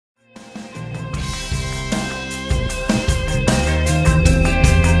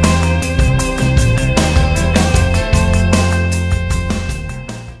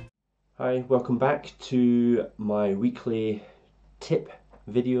Hi, welcome back to my weekly tip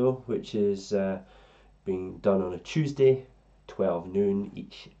video, which is being done on a Tuesday, 12 noon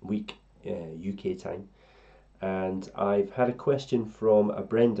each week, UK time. And I've had a question from a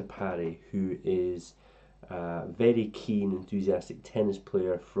Brenda Parry, who is a very keen, enthusiastic tennis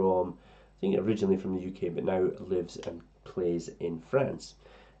player from, I think originally from the UK, but now lives and plays in France.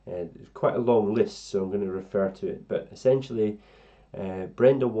 It's quite a long list, so I'm going to refer to it, but essentially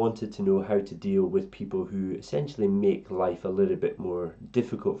Brenda wanted to know how to deal with people who essentially make life a little bit more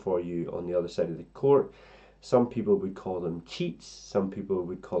difficult for you on the other side of the court. Some people would call them cheats, some people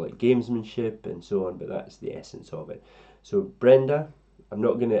would call it gamesmanship and so on, but that's the essence of it. So Brenda, I'm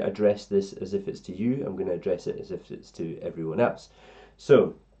not going to address this as if it's to you, I'm going to address it as if it's to everyone else.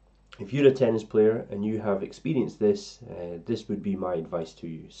 So if you're a tennis player and you have experienced this, this would be my advice to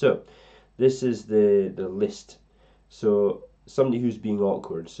you. So this is the list. So somebody who's being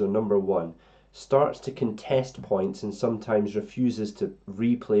awkward. So number one, starts to contest points and sometimes refuses to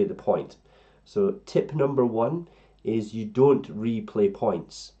replay the point. So tip number one is you don't replay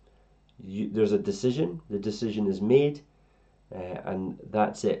points. There's a decision, the decision is made, and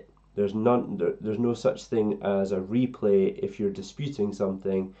that's it. There's no such thing as a replay if you're disputing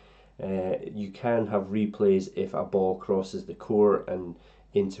something. You can have replays if a ball crosses the court and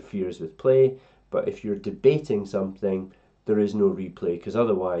interferes with play, but if you're debating something, there is no replay, because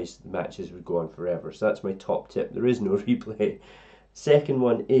otherwise the matches would go on forever. So that's my top tip. There is no replay. Second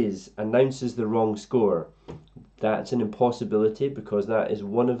one is announces the wrong score. That's an impossibility, because that is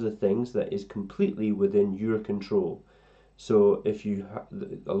one of the things that is completely within your control. So if you,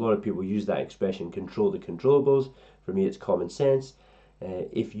 a lot of people use that expression, control the controllables. For me, it's common sense.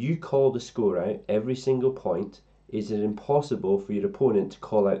 If you call the score out every single point, is it impossible for your opponent to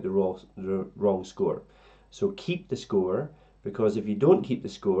call out the wrong score. So keep the score, because if you don't keep the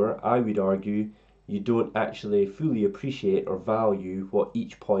score, I would argue you don't actually fully appreciate or value what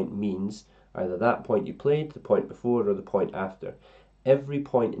each point means, either that point you played, the point before, or the point after. Every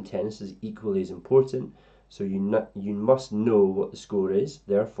point in tennis is equally as important, so you must know what the score is.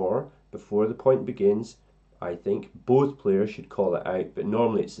 Therefore, before the point begins, I think both players should call it out, but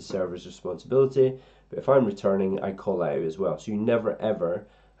normally it's the server's responsibility. But if I'm returning, I call it out as well. So you never ever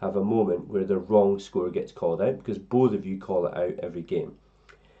have a moment where the wrong score gets called out, because both of you call it out every game.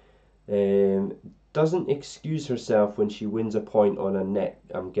 Doesn't excuse herself when she wins a point on a net,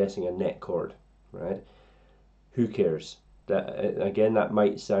 I'm guessing a net cord, right? Who cares? That again, that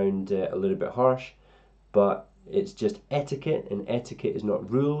might sound a little bit harsh, but it's just etiquette, and etiquette is not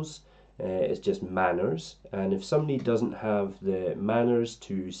rules. It's just manners, and if somebody doesn't have the manners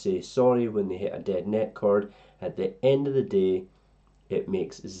to say sorry when they hit a dead net cord, at the end of the day, it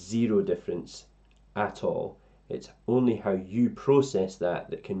makes zero difference at all. It's only how you process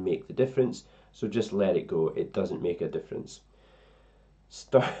that can make the difference, so just let it go. It doesn't make a difference.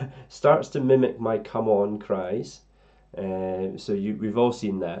 Starts to mimic my come on cries. So we've all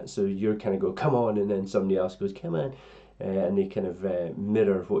seen that. So you're kind of go come on, and then somebody else goes come on, and they kind of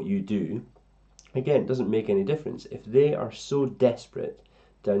mirror what you do. Again, it doesn't make any difference. If they are so desperate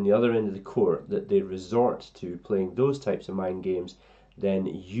down the other end of the court that they resort to playing those types of mind games, then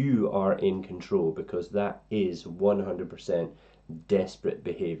you are in control, because that is 100% desperate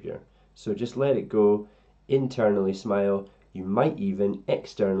behavior. So just let it go, internally smile, you might even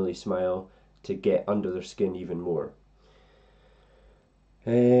externally smile to get under their skin even more.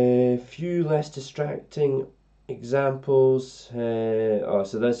 A few less distracting examples. So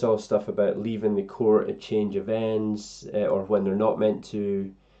that's all stuff about leaving the court at change of ends, or when they're not meant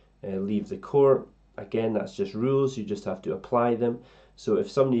to leave the court. Again, that's just rules, you just have to apply them. So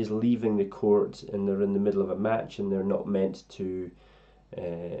if somebody is leaving the court and they're in the middle of a match and they're not meant to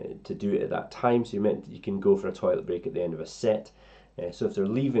do it at that time, so you can go for a toilet break at the end of a set. So if they're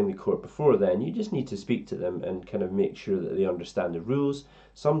leaving the court before then, you just need to speak to them and kind of make sure that they understand the rules.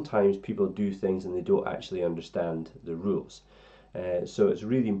 Sometimes people do things and they don't actually understand the rules. So it's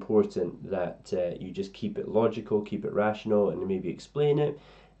really important that you just keep it logical, keep it rational, and maybe explain it.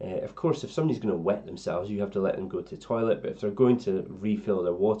 Of course, if somebody's going to wet themselves, you have to let them go to the toilet, but if they're going to refill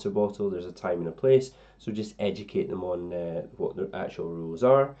their water bottle, there's a time and a place, so just educate them on what the actual rules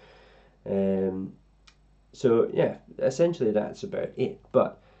are. So yeah, essentially that's about it.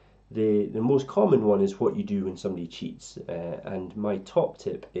 But the most common one is what you do when somebody cheats, and my top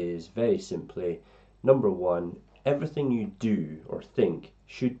tip is very simply, number one, everything you do or think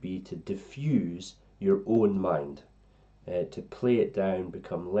should be to diffuse your own mind. To play it down,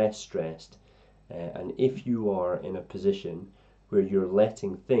 become less stressed, and if you are in a position where you're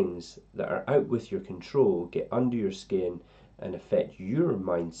letting things that are out with your control get under your skin and affect your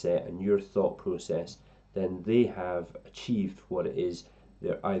mindset and your thought process, then they have achieved what it is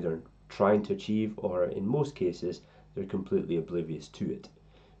they're either trying to achieve, or in most cases they're completely oblivious to it.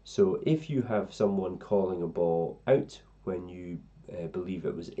 So if you have someone calling a ball out when you believe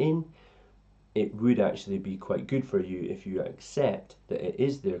it was in, it would actually be quite good for you if you accept that it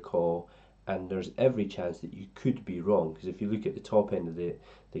is their call, and there's every chance that you could be wrong. Because if you look at the top end of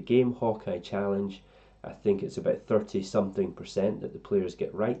the game, Hawkeye Challenge, I think it's about 30 something percent that the players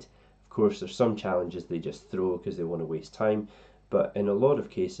get right. Of course, there's some challenges they just throw because they want to waste time, but in a lot of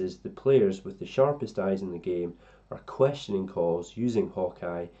cases, the players with the sharpest eyes in the game are questioning calls using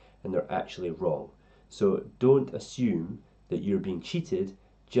Hawkeye, and they're actually wrong. So don't assume that you're being cheated,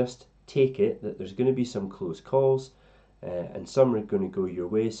 just take it that there's going to be some close calls, and some are going to go your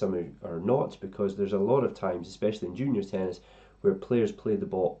way, some are not, because there's a lot of times, especially in junior tennis, where players play the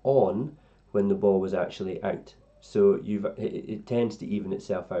ball on when the ball was actually out. So it tends to even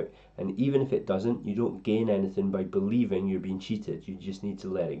itself out, and even if it doesn't, you don't gain anything by believing you're being cheated. You just need to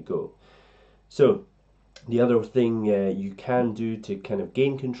let it go. So the other thing you can do to kind of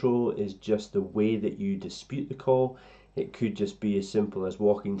gain control is just the way that you dispute the call. It could just be as simple as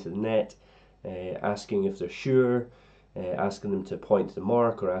walking to the net, asking if they're sure, asking them to point to the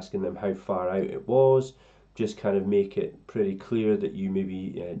mark, or asking them how far out it was. Just kind of make it pretty clear that you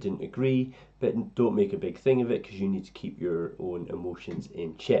maybe didn't agree, but don't make a big thing of it, because you need to keep your own emotions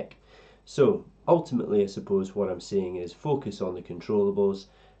in check. So ultimately, I suppose what I'm saying is focus on the controllables.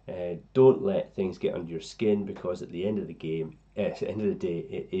 Don't let things get under your skin, because at the end of the game, at the end of the day,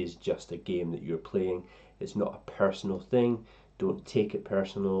 it is just a game that you're playing. It's not a personal thing. Don't take it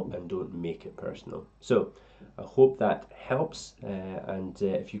personal, and don't make it personal. So I hope that helps, and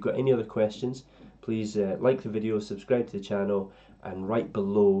if you've got any other questions, please like the video, subscribe to the channel, and write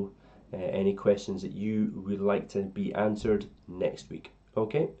below any questions that you would like to be answered next week.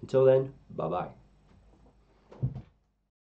 Okay, until then, bye bye.